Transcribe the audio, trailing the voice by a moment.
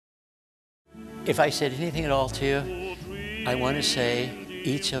If I said anything at all to you, I want to say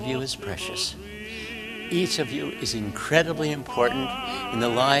each of you is precious. Each of you is incredibly important in the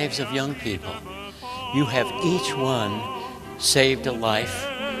lives of young people. You have each one saved a life.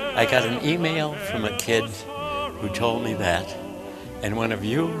 I got an email from a kid who told me that, and one of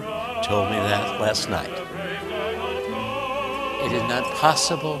you told me that last night. It is not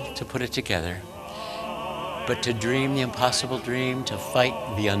possible to put it together, but to dream the impossible dream, to fight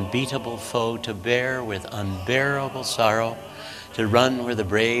the unbeatable foe, to bear with unbearable sorrow, to run where the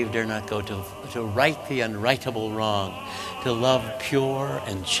brave dare not go, to right the unrightable wrong, to love pure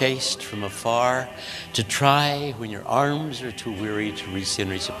and chaste from afar, to try when your arms are too weary to reach the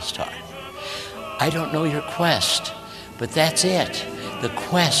unreachable star. I don't know your quest, but that's it. The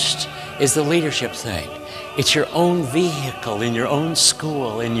quest is the leadership thing. It's your own vehicle, in your own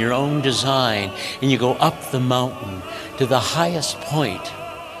school, in your own design, and you go up the mountain to the highest point,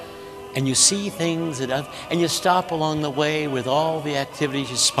 and you see things and you stop along the way with all the activities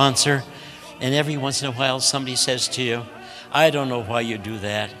you sponsor, and every once in a while somebody says to you, I don't know why you do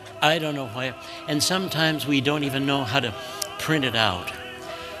that. I don't know why. And sometimes we don't even know how to print it out.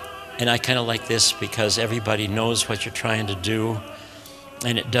 And I kind of like this because everybody knows what you're trying to do,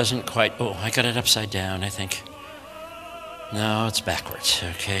 and it doesn't quite, oh, I got it upside down, I think. No, it's backwards,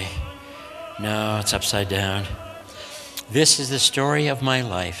 okay. No, it's upside down. This is the story of my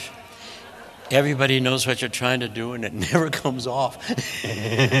life. Everybody knows what you're trying to do, and it never comes off.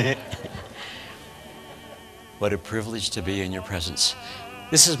 What a privilege to be in your presence.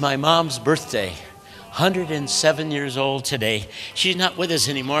 This is my mom's birthday, 107 years old today. She's not with us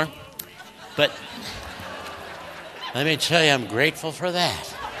anymore, but let me tell you, I'm grateful for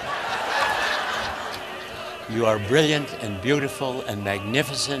that. You are brilliant and beautiful and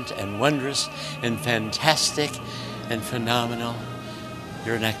magnificent and wondrous and fantastic and phenomenal.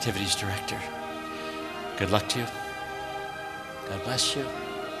 You're an activities director. Good luck to you. God bless you.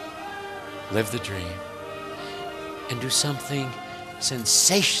 Live the dream. And do something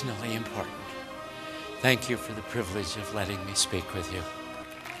sensationally important. Thank you for the privilege of letting me speak with you.